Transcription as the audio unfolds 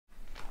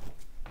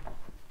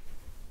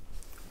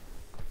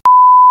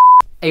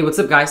Hey, what's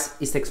up guys?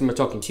 It's Texumer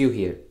talking to you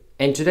here.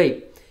 And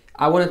today,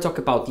 I want to talk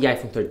about the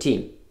iPhone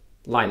 13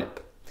 lineup.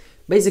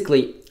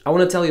 Basically, I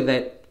want to tell you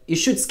that you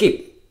should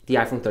skip the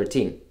iPhone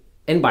 13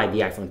 and buy the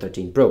iPhone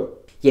 13 Pro.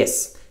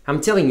 Yes,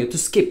 I'm telling you to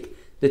skip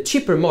the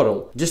cheaper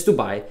model just to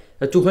buy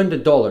a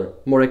 $200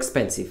 more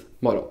expensive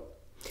model.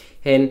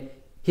 And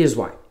here's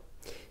why.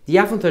 The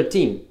iPhone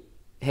 13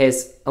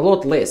 has a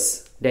lot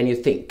less than you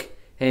think,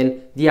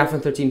 and the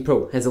iPhone 13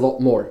 Pro has a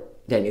lot more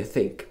than you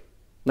think.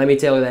 Let me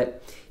tell you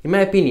that, in my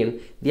opinion,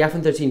 the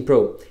iPhone 13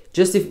 Pro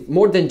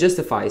more than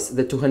justifies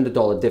the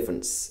 $200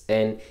 difference.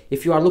 And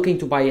if you are looking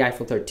to buy the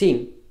iPhone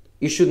 13,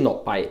 you should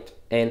not buy it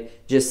and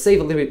just save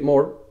a little bit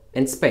more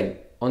and spend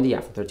on the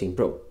iPhone 13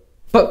 Pro.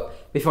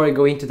 But before I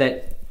go into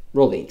that,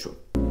 roll the intro.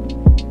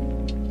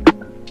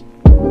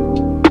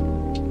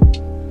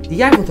 The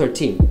iPhone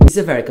 13 is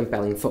a very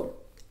compelling phone.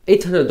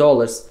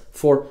 $800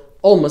 for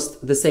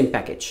almost the same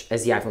package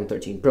as the iPhone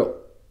 13 Pro.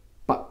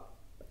 But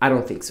I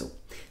don't think so.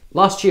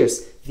 Last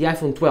year's the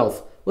iPhone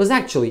 12 was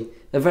actually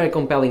a very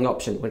compelling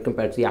option when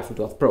compared to the iPhone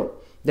 12 Pro.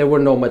 There were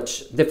no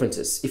much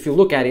differences. If you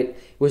look at it,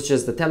 it was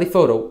just the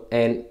telephoto,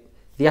 and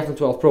the iPhone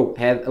 12 Pro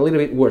had a little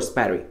bit worse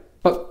battery.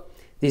 But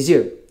this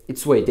year,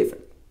 it's way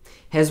different.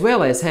 As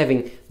well as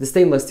having the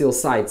stainless steel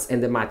sides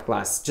and the matte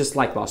glass, just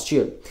like last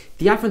year,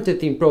 the iPhone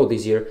 13 Pro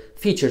this year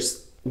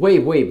features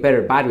way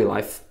better battery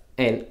life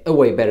and a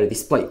way better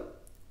display,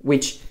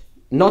 which,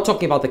 not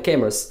talking about the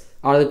cameras,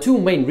 are the two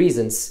main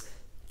reasons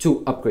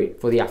to upgrade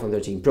for the iPhone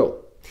 13 Pro.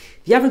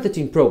 The iPhone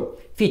 13 Pro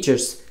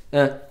features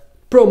a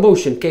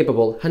ProMotion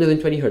capable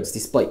 120Hz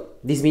display.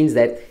 This means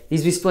that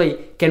this display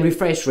can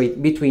refresh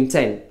rate between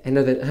 10 and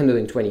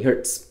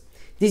 120Hz.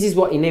 This is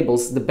what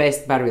enables the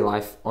best battery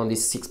life on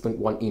this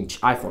 6.1-inch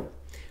iPhone.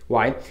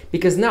 Why?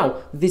 Because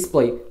now the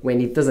display,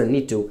 when it doesn't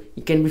need to,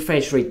 it can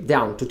refresh rate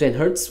down to 10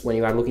 Hz when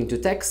you are looking to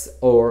text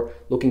or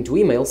looking to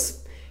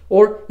emails,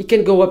 or it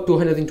can go up to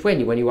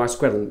 120 when you are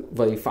scrolling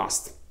very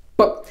fast.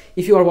 But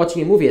if you are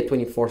watching a movie at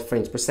 24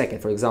 frames per second,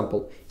 for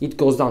example, it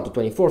goes down to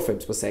 24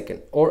 frames per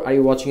second. Or are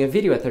you watching a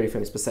video at 30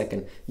 frames per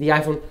second? The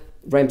iPhone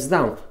ramps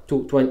down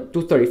to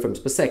 30 frames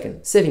per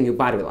second, saving you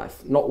battery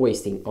life, not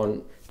wasted,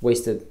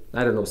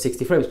 I don't know,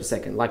 60 frames per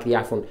second like the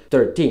iPhone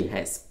 13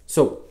 has.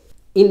 So,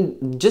 in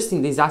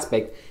this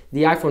aspect,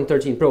 the iPhone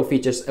 13 Pro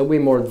features a way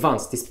more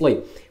advanced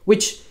display,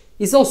 which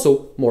is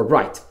also more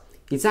bright.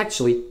 It's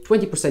actually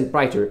 20%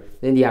 brighter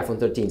than the iPhone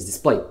 13's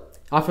display.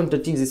 iPhone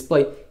 13's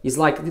display is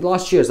like the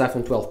last year's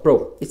iPhone 12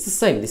 Pro. It's the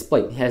same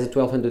display. It has a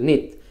 1200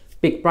 nit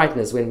peak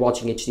brightness when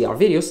watching HDR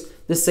videos,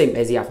 the same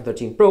as the iPhone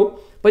 13 Pro,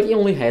 but it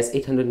only has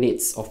 800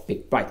 nits of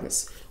peak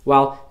brightness,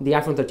 while the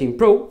iPhone 13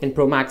 Pro and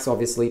Pro Max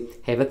obviously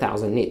have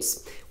 1000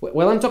 nits.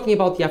 While I'm talking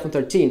about the iPhone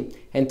 13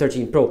 and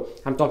 13 Pro,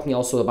 I'm talking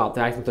also about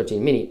the iPhone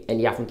 13 mini and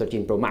the iPhone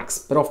 13 Pro Max.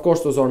 But of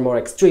course those are more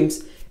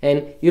extremes,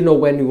 and you know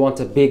when you want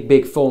a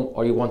big phone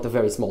or you want a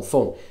very small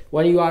phone.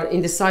 When you are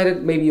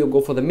undecided, maybe you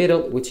go for the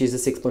middle, which is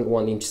a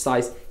 6.1-inch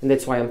size, and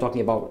that's why I'm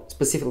talking about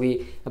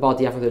specifically about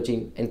the iPhone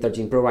 13 and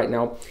 13 Pro right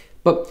now.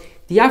 But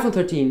the iPhone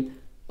 13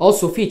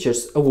 also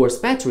features a worse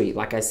battery,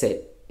 like I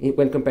said,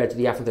 when compared to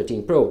the iPhone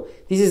 13 Pro.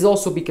 This is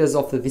also because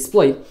of the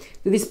display.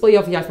 The display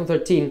of the iPhone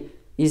 13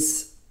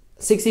 is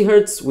 60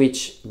 Hz,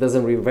 which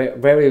doesn't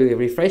vary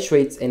refresh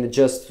rates and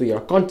adjusts to your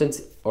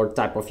content or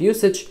type of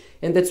usage,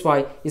 and that's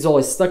why it's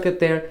always stuck at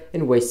there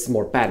and wastes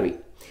more battery.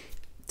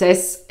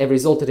 Tests have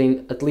resulted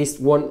in at least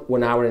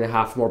 1 hour and a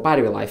half more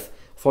battery life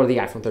for the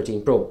iPhone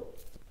 13 Pro.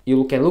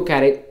 You can look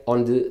at it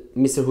on the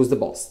Mr. Who's the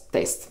Boss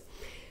test.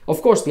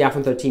 Of course, the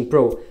iPhone 13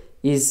 Pro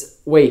is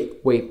way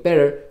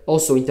better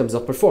also in terms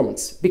of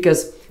performance,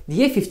 because the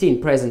A15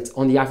 present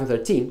on the iPhone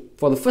 13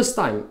 for the first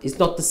time is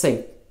not the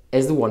same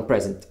as the one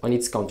present on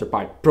its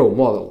counterpart Pro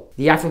model.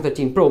 The iPhone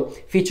 13 Pro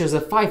features a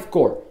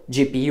 5-core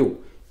GPU,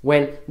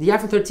 when the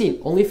iPhone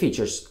 13 only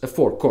features a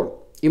 4-core.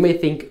 You may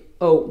think,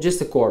 oh,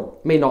 just a core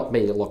may not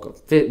make a lot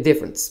of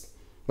difference.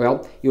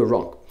 Well, you're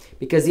wrong,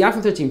 because the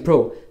iPhone 13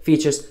 Pro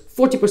features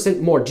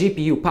 40% more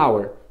GPU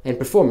power and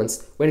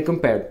performance when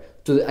compared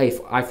to the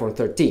iPhone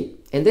 13.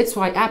 And that's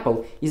why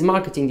Apple is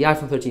marketing the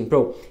iPhone 13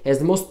 Pro as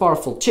the most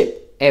powerful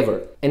chip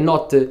ever, and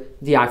not the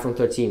iPhone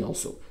 13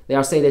 also. They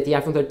are saying that the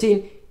iPhone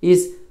 13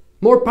 is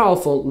more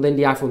powerful than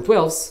the iPhone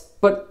 12s,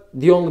 but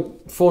the only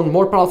phone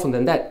more powerful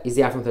than that is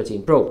the iPhone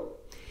 13 Pro.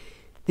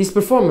 This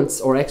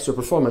performance or extra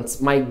performance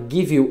might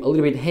give you a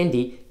little bit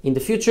handy in the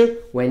future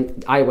when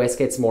iOS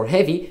gets more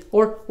heavy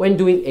or when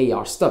doing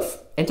AR stuff.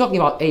 And talking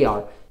about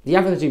AR, the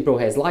iPhone 13 Pro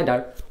has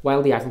LiDAR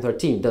while the iPhone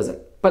 13 doesn't.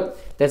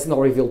 But that's not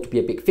revealed to be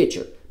a big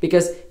feature,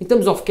 because in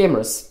terms of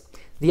cameras,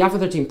 the iPhone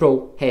 13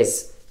 Pro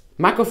has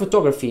macro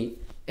photography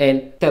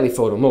and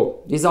telephoto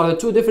mode. These are the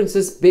two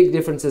differences, big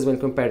differences when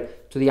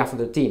compared to the iPhone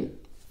 13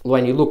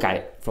 when you look at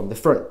it from the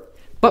front.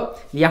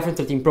 But the iPhone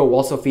 13 Pro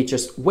also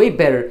features way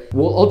better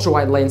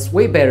ultra-wide lens,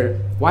 way better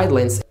wide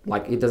lens,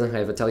 like it doesn't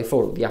have a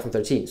telephoto, the iPhone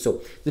 13.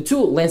 So the two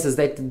lenses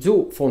that the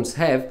two phones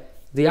have,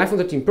 the iPhone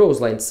 13 Pro's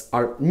lens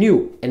are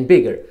new and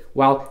bigger,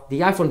 while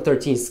the iPhone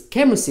 13's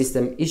camera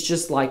system is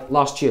just like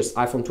last year's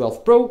iPhone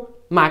 12 Pro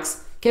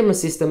Max camera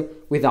system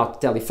without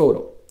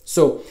telephoto.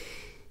 So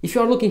If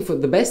you are looking for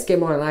the best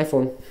camera on an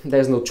iPhone,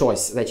 there's no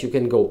choice that you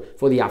can go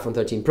for the iPhone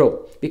 13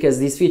 Pro, because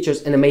this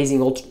features an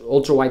amazing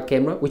ultra-wide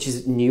camera, which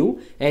is new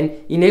and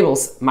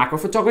enables macro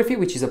photography,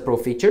 which is a pro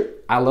feature.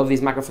 I love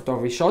these macro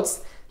photography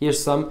shots.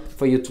 Here's some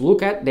for you to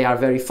look at. They are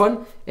very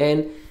fun.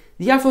 And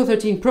the iPhone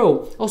 13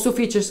 Pro also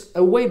features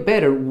a way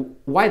better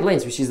wide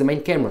lens, which is the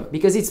main camera,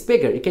 because it's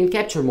bigger, it can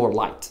capture more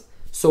light.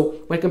 So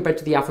when compared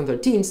to the iPhone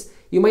 13s,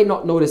 you might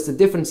not notice the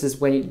differences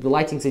when the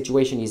lighting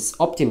situation is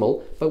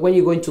optimal, but when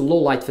you go into low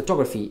light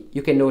photography,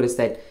 you can notice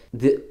that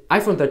the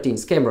iPhone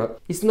 13's camera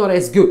is not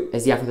as good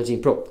as the iPhone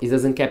 13 Pro. It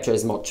doesn't capture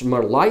as much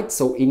more light,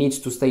 so it needs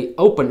to stay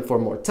open for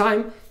more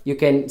time. You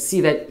can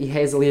see that it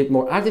has a little bit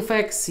more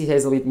artifacts, it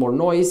has a little bit more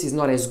noise, it's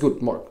not as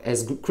good,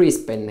 as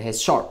crisp and as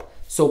sharp.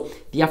 So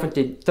the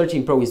iPhone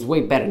 13 Pro is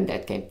way better in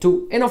that game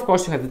too. And of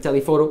course you have the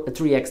telephoto, a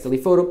 3x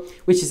telephoto,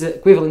 which is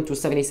equivalent to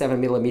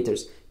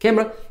 77mm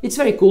camera. It's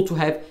very cool to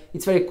have.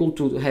 It's very cool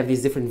to have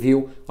this different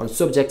view on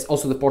subjects.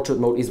 Also the portrait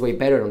mode is way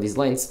better on this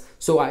lens.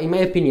 So in my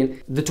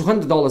opinion, the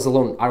 $200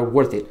 alone are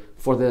worth it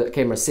for the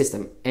camera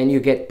system. And you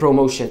get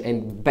ProMotion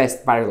and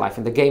best battery life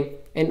in the game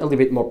and a little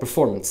bit more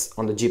performance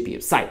on the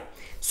GPU side.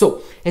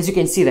 So, as you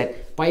can see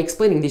that by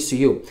explaining this to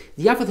you,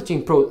 the iPhone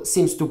 13 Pro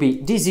seems to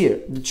be this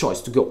year the choice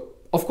to go.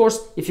 Of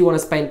course, if you want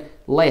to spend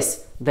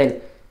less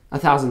than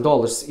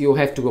 $1,000, you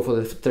have to go for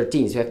the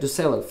 13s, you have to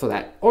sell it for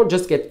that, or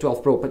just get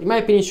 12 Pro. But in my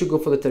opinion, you should go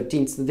for the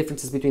 13s. The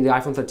differences between the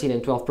iPhone 13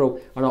 and 12 Pro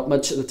are not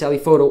much. The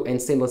telephoto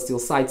and stainless steel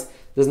sides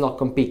does not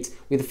compete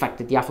with the fact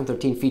that the iPhone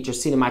 13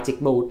 features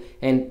cinematic mode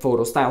and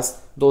photo styles.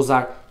 Those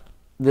are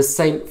the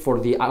same for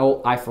the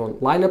iPhone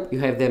lineup. You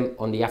have them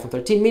on the iPhone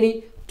 13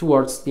 mini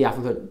towards the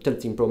iPhone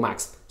 13 Pro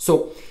Max.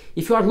 So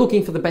if you are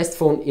looking for the best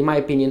phone, in my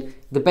opinion,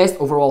 the best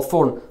overall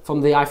phone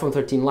from the iPhone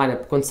 13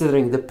 lineup,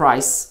 considering the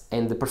price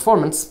and the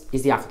performance,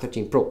 is the iPhone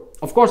 13 Pro.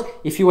 Of course,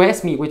 if you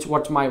ask me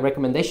what's my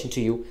recommendation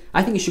to you,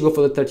 I think you should go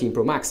for the 13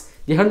 Pro Max.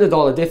 The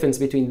 $100 difference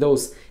between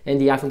those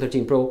and the iPhone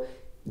 13 Pro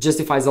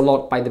justifies a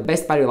lot by the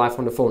best battery life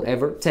on the phone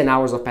ever, 10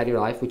 hours of battery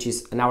life, which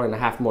is an hour and a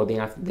half more than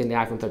the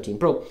iPhone 13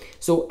 Pro.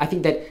 So I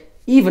think that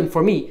even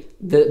for me,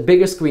 the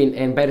bigger screen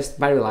and better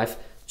battery life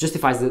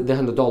justifies the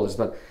 $100.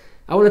 But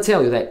I want to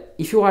tell you that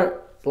if you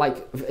are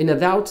like in a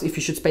doubt if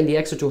you should spend the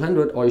extra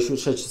 200 or you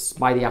should just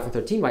buy the iPhone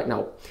 13 right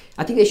now,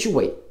 I think they should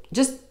wait.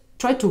 Just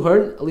try to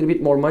earn a little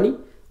bit more money,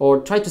 or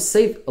try to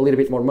save a little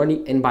bit more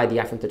money and buy the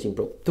iPhone 13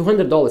 Pro.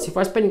 $200. If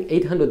you are spending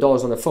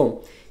 $800 on a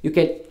phone, you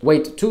can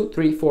wait 2,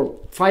 3, 4,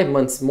 5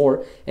 months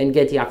more and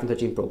get the iPhone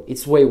 13 Pro.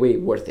 It's way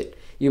worth it.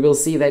 You will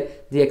see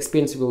that the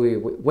experience will be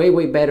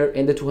way better,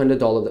 and the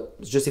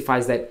 $200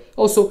 justifies that.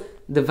 Also,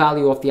 the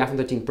value of the iPhone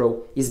 13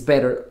 Pro is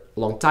better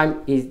long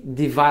time. It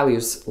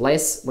devalues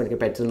less when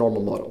compared to the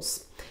normal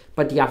models.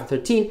 But the iPhone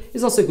 13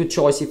 is also a good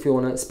choice if you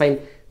want to spend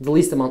the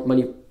least amount of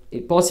money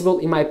possible,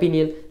 in my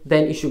opinion.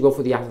 Then you should go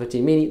for the iPhone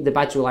 13 mini. The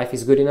battery life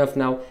is good enough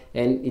now,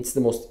 and it's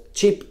the most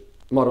cheap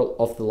model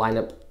of the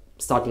lineup,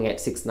 starting at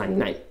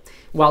 $699,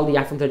 while the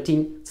iPhone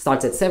 13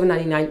 starts at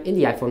 $799 and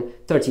the iPhone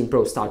 13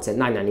 Pro starts at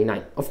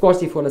 $999. Of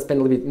course, if you want to spend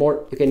a little bit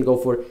more, you can go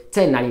for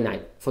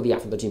 $1099 for the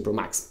iPhone 13 Pro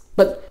Max.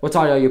 But what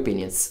are your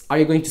opinions? Are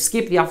you going to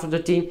skip the iPhone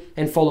 13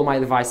 and follow my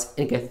advice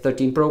and get the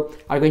 13 Pro?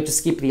 Are you going to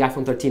skip the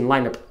iPhone 13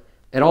 lineup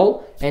at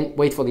all and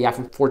wait for the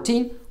iPhone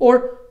 14?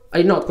 Or are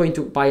you not going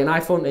to buy an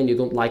iPhone and you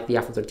don't like the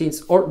iPhone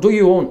 13s? Or do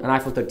you own an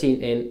iPhone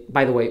 13? And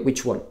by the way,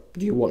 which one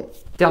do you own?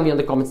 Tell me in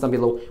the comments down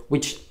below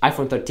which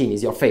iPhone 13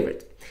 is your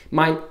favorite.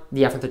 Mine,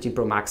 the iPhone 13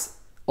 Pro Max,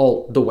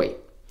 all the way.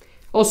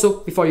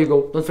 Also, before you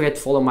go, don't forget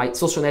to follow my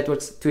social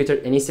networks, Twitter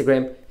and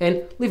Instagram,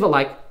 and leave a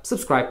like,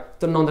 subscribe,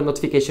 turn on the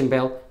notification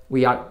bell.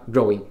 We are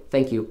growing.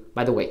 Thank you,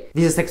 by the way.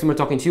 This is Texumer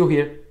talking to you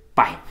here.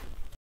 Bye.